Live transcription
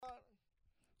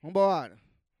Vambora.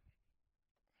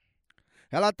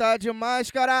 Ela tá de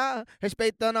máscara,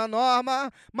 respeitando a norma,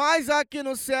 mas aqui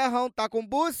no serrão tá com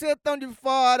bucetão de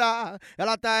fora.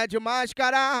 Ela tá de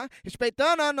máscara,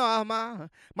 respeitando a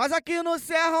norma, mas aqui no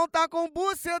serrão tá com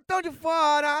bucetão de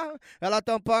fora. Ela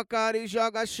tampa a cara e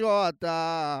joga xota.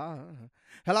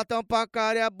 Ela tampa a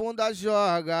cara e a bunda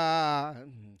joga.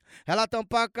 Ela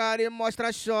tampa a cara e mostra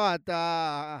a xota.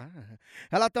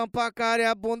 Ela tampa a cara e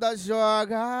a bunda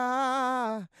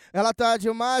joga. Ela tá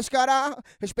de máscara,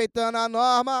 respeitando a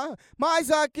norma, mas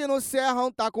aqui no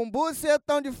serrão tá com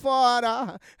bucetão de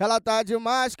fora. Ela tá de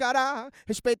máscara,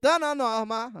 respeitando a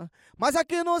norma, mas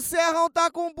aqui no serrão tá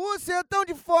com bucetão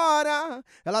de fora.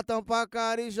 Ela tampa a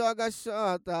cara e joga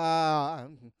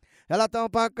xota. Ela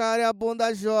tampa a cara e a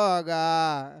bunda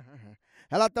joga.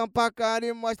 Ela tampa a cara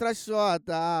e mostra a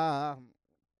xota.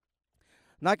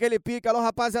 Naquele pique, alô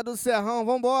rapaziada do serrão,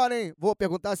 vambora, hein? Vou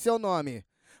perguntar seu nome.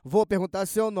 Vou perguntar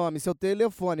seu nome, seu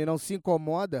telefone, não se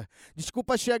incomoda?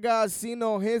 Desculpa chegar assim,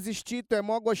 não resisti, tu é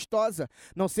mó gostosa.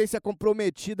 Não sei se é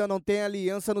comprometida, não tem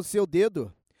aliança no seu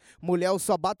dedo. Mulher, eu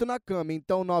só bato na cama,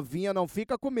 então novinha não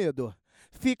fica com medo.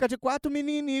 Fica de 4,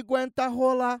 menino, e aguenta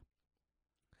rolar.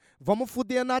 Vamos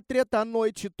fuder na treta a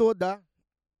noite toda.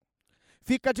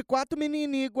 Fica de 4,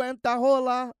 menino, e aguenta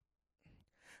rolar.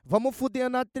 Vamos fuder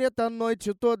na treta a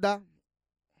noite toda.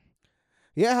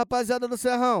 E aí, rapaziada do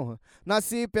serrão,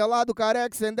 nasci pelado,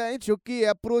 careca, sem dente, o que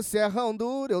é pro serrão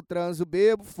duro? Eu transo,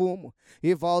 bebo, fumo,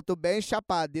 e volto bem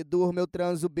chapado e durmo. Eu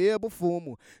transo, bebo,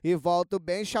 fumo, e volto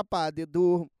bem chapado e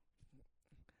durmo.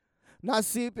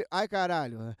 Ai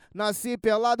caralho, nasci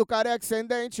pelado, careca, sem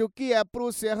dente, o que é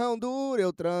pro serrão duro?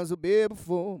 Eu transo, bebo,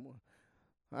 fumo.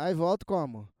 Aí volto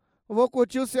como? Eu vou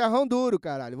curtir o serrão duro,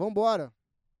 caralho, vambora.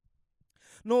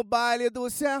 No baile do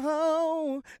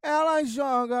serrão, ela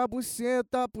joga a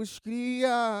buceta pros cria.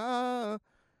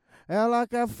 Ela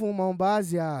quer fumar um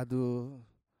baseado,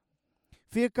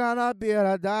 fica na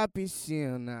beira da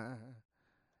piscina.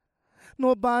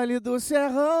 No baile do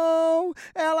serrão,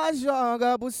 ela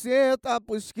joga a buceta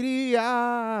pros cria.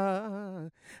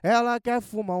 Ela quer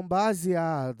fumar um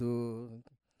baseado,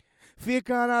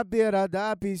 fica na beira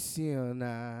da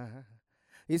piscina.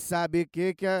 E sabe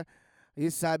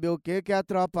o que a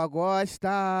tropa gosta?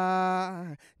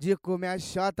 De comer a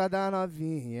xota da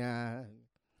novinha.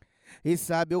 E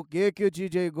sabe o que o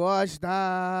DJ gosta?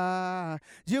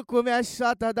 De comer a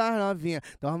xota da novinha.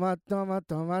 Toma, toma,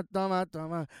 toma, toma,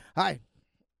 toma. Ai!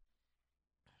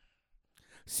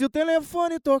 Se o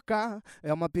telefone tocar,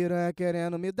 é uma piranha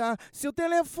querendo me dar. Se o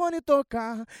telefone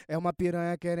tocar, é uma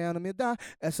piranha querendo me dar.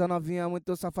 Essa novinha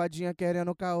muito safadinha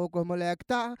querendo caô com os moleque,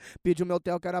 tá? Pediu meu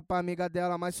tel que era pra amiga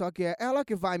dela, mas só que é ela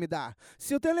que vai me dar.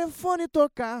 Se o telefone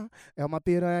tocar, é uma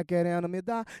piranha querendo me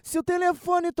dar. Se o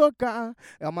telefone tocar,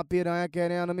 é uma piranha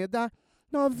querendo me dar.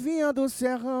 Novinha do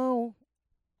serrão.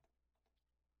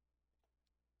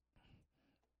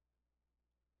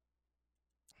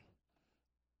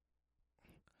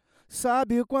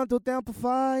 Sabe quanto tempo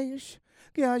faz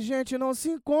que a gente não se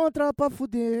encontra pra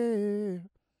fuder?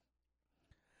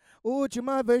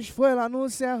 Última vez foi lá no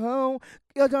serrão,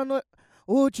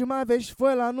 última vez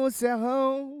foi lá no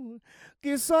serrão,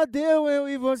 que só deu eu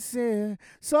e você,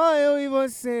 só eu e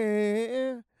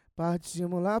você.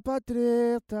 Partimos lá pra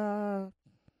treta,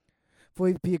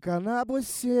 foi pica na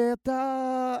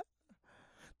buceta,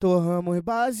 torramos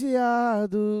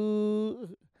baseado.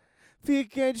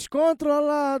 Fiquei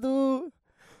descontrolado,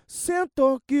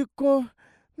 sentou, quicou,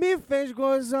 me fez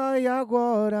gozar e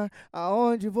agora,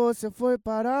 aonde você foi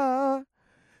parar?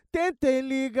 Tentei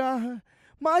ligar,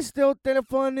 mas teu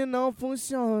telefone não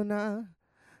funciona.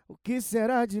 O que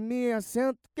será de mim?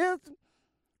 Assento quieto,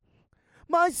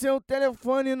 mas seu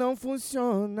telefone não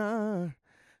funciona.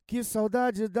 Que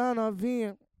saudade da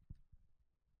novinha.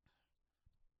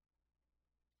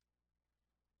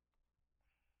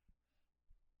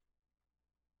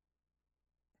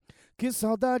 Que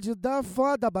saudade da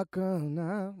foda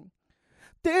bacana.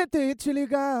 Tentei te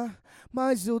ligar,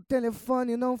 mas o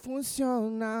telefone não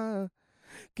funciona.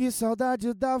 Que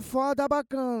saudade da foda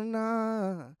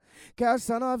bacana, que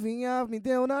essa novinha me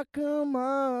deu na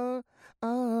cama.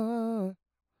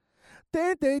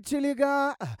 Tentei te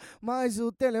ligar, mas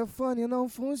o telefone não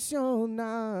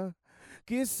funciona.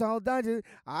 Que saudade.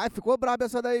 Ai, ficou braba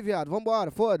essa daí, viado. Vambora,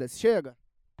 foda-se, chega.